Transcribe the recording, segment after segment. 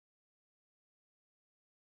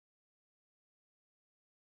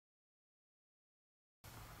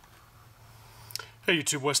Hey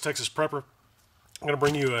YouTube, West Texas Prepper. I'm going to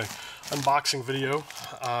bring you an unboxing video.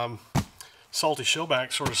 Salty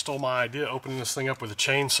Shellback sort of stole my idea opening this thing up with a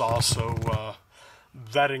chainsaw, so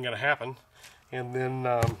that ain't going to happen. And then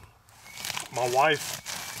my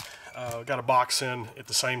wife got a box in at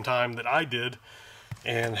the same time that I did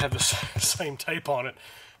and had the same tape on it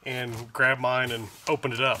and grabbed mine and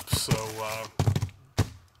opened it up. So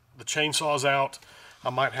the chainsaw's out. I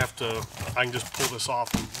can just pull this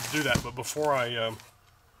off and do that. But before I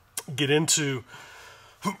get into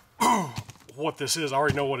what this is, I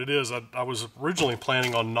already know what it is. I was originally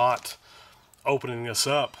planning on not opening this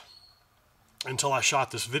up until I shot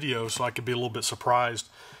this video so I could be a little bit surprised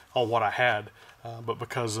on what I had. But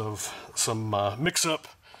because of some mix-up,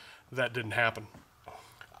 that didn't happen.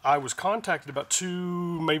 I was contacted about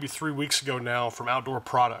 2, maybe 3 weeks ago now from Outdoor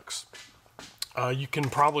Products. You can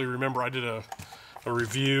probably remember I did a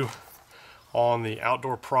review on the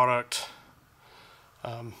Outdoor Product,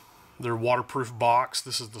 their waterproof box.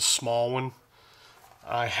 This is the small one.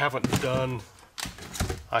 I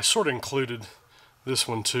sort of included this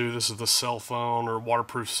one too. This is the cell phone or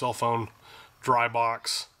waterproof cell phone dry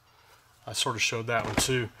box. I sort of showed that one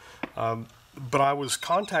too. But I was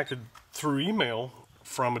contacted through email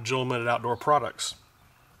from a gentleman at Outdoor Products,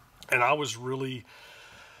 and I was really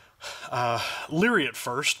leery at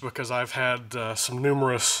first because I've had some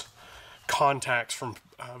numerous contacts from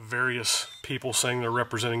various people saying they're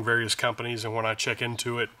representing various companies, and when I check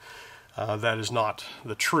into it, that is not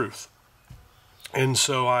the truth. And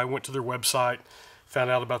so I went to their website,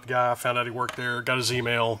 found out about the guy, found out he worked there, got his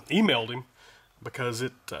email, emailed him, because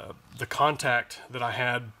the contact that I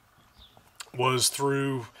had was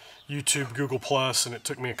through YouTube, Google Plus, and it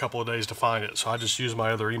took me a couple of days to find it. So I just used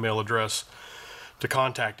my other email address to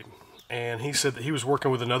contact him. And he said that he was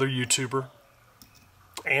working with another YouTuber,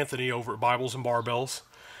 Anthony, over at Bibles and Barbells,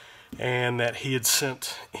 and that he had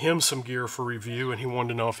sent him some gear for review, and he wanted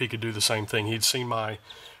to know if he could do the same thing. He'd seen my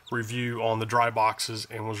review on the dry boxes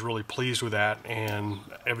and was really pleased with that, and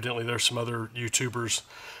evidently there's some other YouTubers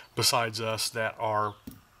besides us that are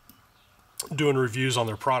doing reviews on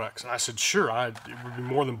their products. And I said, sure, it would be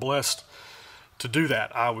more than blessed to do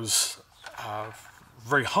that. I was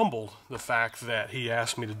very humbled the fact that he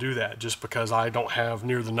asked me to do that, just because I don't have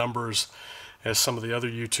near the numbers as some of the other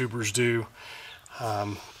YouTubers do.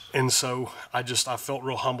 And so I felt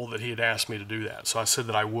real humbled that he had asked me to do that. So I said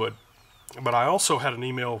that I would. But I also had an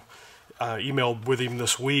emailed with him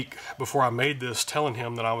this week before I made this, telling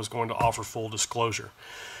him that I was going to offer full disclosure.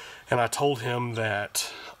 And I told him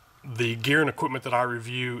that the gear and equipment that I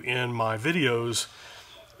review in my videos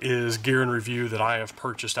is gear and review that I have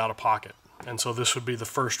purchased out of pocket. And so this would be the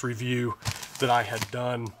first review that I had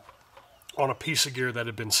done on a piece of gear that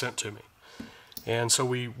had been sent to me. And so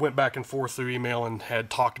we went back and forth through email and had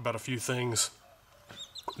talked about a few things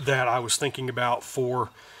that I was thinking about for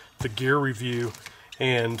the gear review,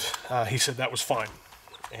 and he said that was fine.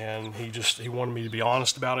 And he wanted me to be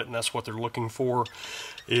honest about it, and that's what they're looking for,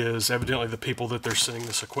 is evidently the people that they're sending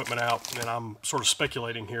this equipment out, and I'm sort of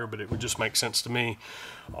speculating here, but it would just make sense to me,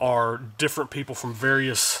 are different people from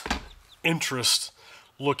various interests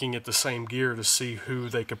looking at the same gear to see who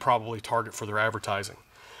they could probably target for their advertising.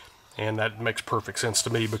 And that makes perfect sense to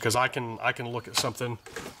me, because I can look at something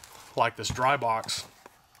like this dry box.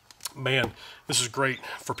 Man, this is great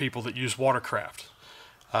for people that use watercraft.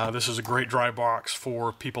 This is a great dry box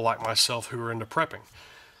for people like myself who are into prepping.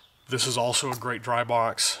 This is also a great dry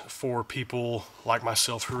box for people like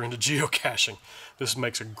myself who are into geocaching. This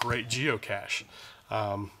makes a great geocache.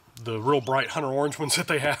 The real bright hunter orange ones that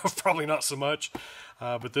they have, probably not so much.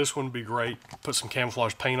 But this one would be great. Put some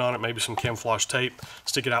camouflage paint on it, maybe some camouflage tape,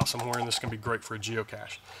 stick it out somewhere, and this can be great for a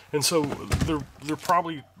geocache. And so they're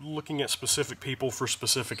probably looking at specific people for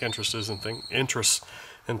specific interests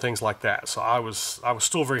and things like that. So I was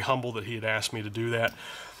still very humbled that he had asked me to do that,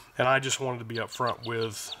 and I just wanted to be upfront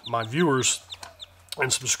with my viewers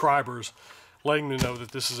and subscribers, letting them know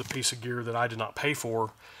that this is a piece of gear that I did not pay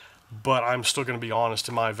for, but I'm still going to be honest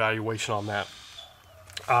in my evaluation on that.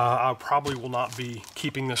 I probably will not be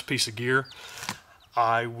keeping this piece of gear.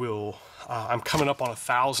 I'm coming up on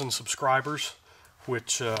 1,000 subscribers,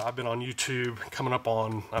 which I've been on YouTube coming up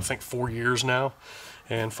on, I think, 4 years now,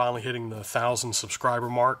 and finally hitting the 1,000 subscriber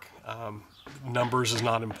mark. Numbers is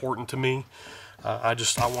not important to me. I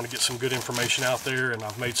want to get some good information out there, and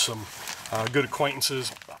I've made some good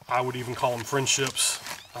acquaintances. I would even call them friendships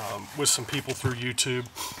with some people through YouTube.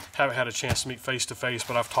 Haven't had a chance to meet face to face,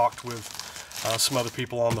 but I've talked with some other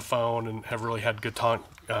people on the phone and have really had good time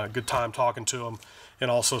talking to them,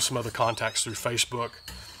 and also some other contacts through Facebook,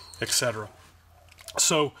 etc.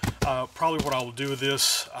 So probably what I will do with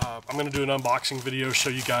this, I'm going to do an unboxing video, show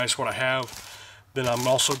you guys what I have. Then I'm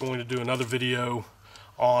also going to do another video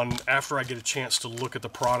on after I get a chance to look at the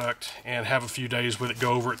product and have a few days with it,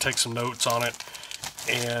 go over it, take some notes on it,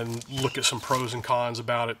 and look at some pros and cons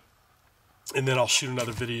about it. And then I'll shoot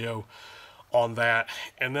another video on that.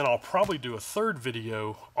 And then I'll probably do a third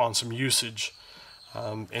video on some usage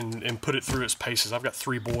and put it through its paces. I've got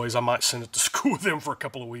 3 boys. I might send it to school with them for a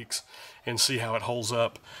couple of weeks and see how it holds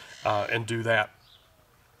up and do that.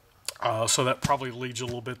 So that probably leads you a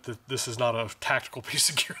little bit that this is not a tactical piece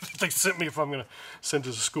of gear that they sent me if I'm going to send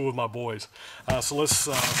it to school with my boys. So let's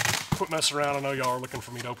quit messing around. I know y'all are looking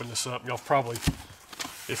for me to open this up. Y'all probably,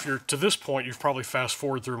 if you're to this point, you've probably fast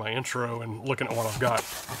forward through my intro and looking at what I've got.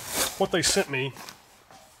 What they sent me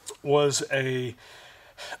was a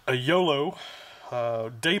YOLO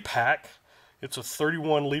day pack. It's a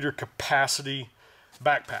 31-liter capacity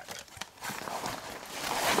backpack.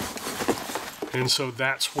 And so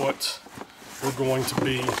that's what we're going to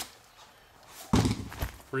be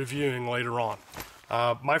reviewing later on.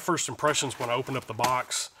 My first impressions when I opened up the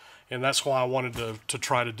box, and that's why I wanted to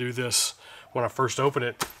try to do this when I first opened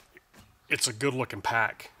it, it's a good looking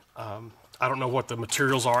pack. I don't know what the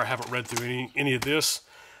materials are. I haven't read through any of this,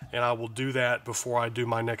 and I will do that before I do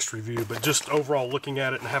my next review. But just overall looking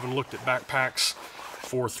at it and having looked at backpacks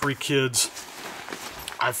for 3 kids,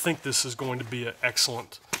 I think this is going to be an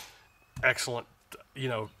excellent, you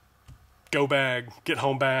know, go bag, get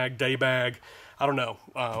home bag, day bag. I don't know.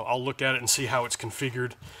 I'll look at it and see how it's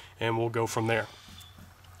configured, and we'll go from there.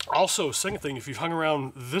 Also, second thing, if you've hung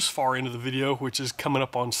around this far into the video, which is coming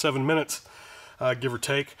up on 7 minutes, give or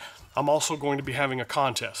take, I'm also going to be having a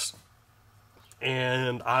contest.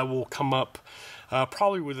 And I will come up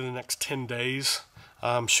probably within the next 10 days.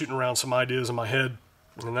 I'm shooting around some ideas in my head,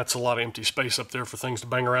 and that's a lot of empty space up there for things to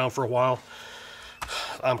bang around for a while.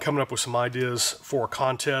 I'm coming up with some ideas for a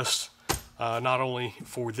contest, not only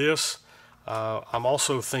for this. I'm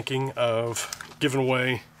also thinking of giving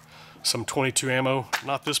away some 22 ammo,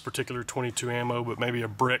 not this particular 22 ammo, but maybe a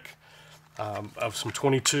brick of some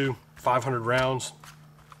 22 500 rounds,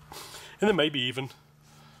 and then maybe even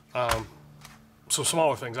some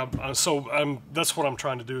smaller things. That's what I'm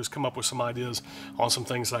trying to do, is come up with some ideas on some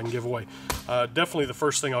things that I can give away. Definitely the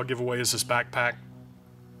first thing I'll give away is this backpack.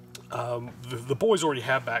 The boys already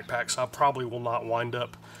have backpacks, so I probably will not wind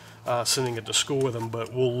up sending it to school with them,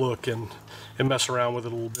 but we'll look and mess around with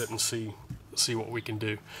it a little bit and see what we can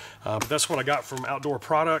do. But that's what I got from Outdoor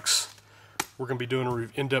Products. We're going to be doing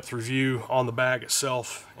an in-depth review on the bag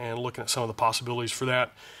itself and looking at some of the possibilities for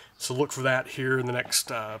that. So look for that here in the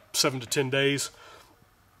next 7 to 10 days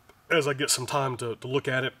as I get some time to look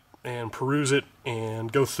at it and peruse it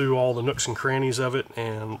and go through all the nooks and crannies of it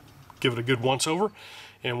and give it a good once-over,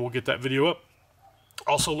 and we'll get that video up.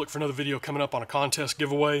 Also look for another video coming up on a contest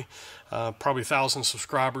giveaway, probably 1,000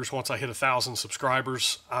 subscribers. Once I hit 1,000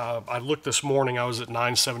 subscribers, I looked this morning, I was at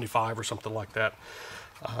 975 or something like that.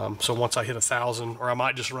 So once I hit 1,000, or I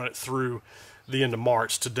might just run it through the end of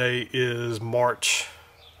March. Today is March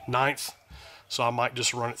 9th, so I might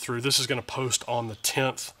just run it through. This is going to post on the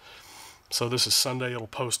 10th, so this is Sunday. It'll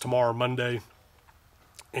post tomorrow, Monday,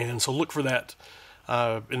 and so look for that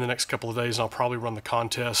in the next couple of days, and I'll probably run the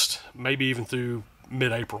contest maybe even through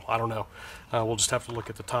mid-April. I don't know. We'll just have to look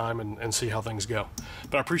at the time and see how things go.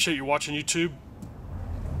 But I appreciate you watching YouTube.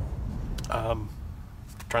 Trying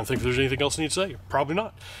to think if there's anything else I need to say. Probably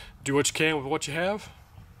not. Do what you can with what you have,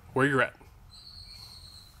 where you're at.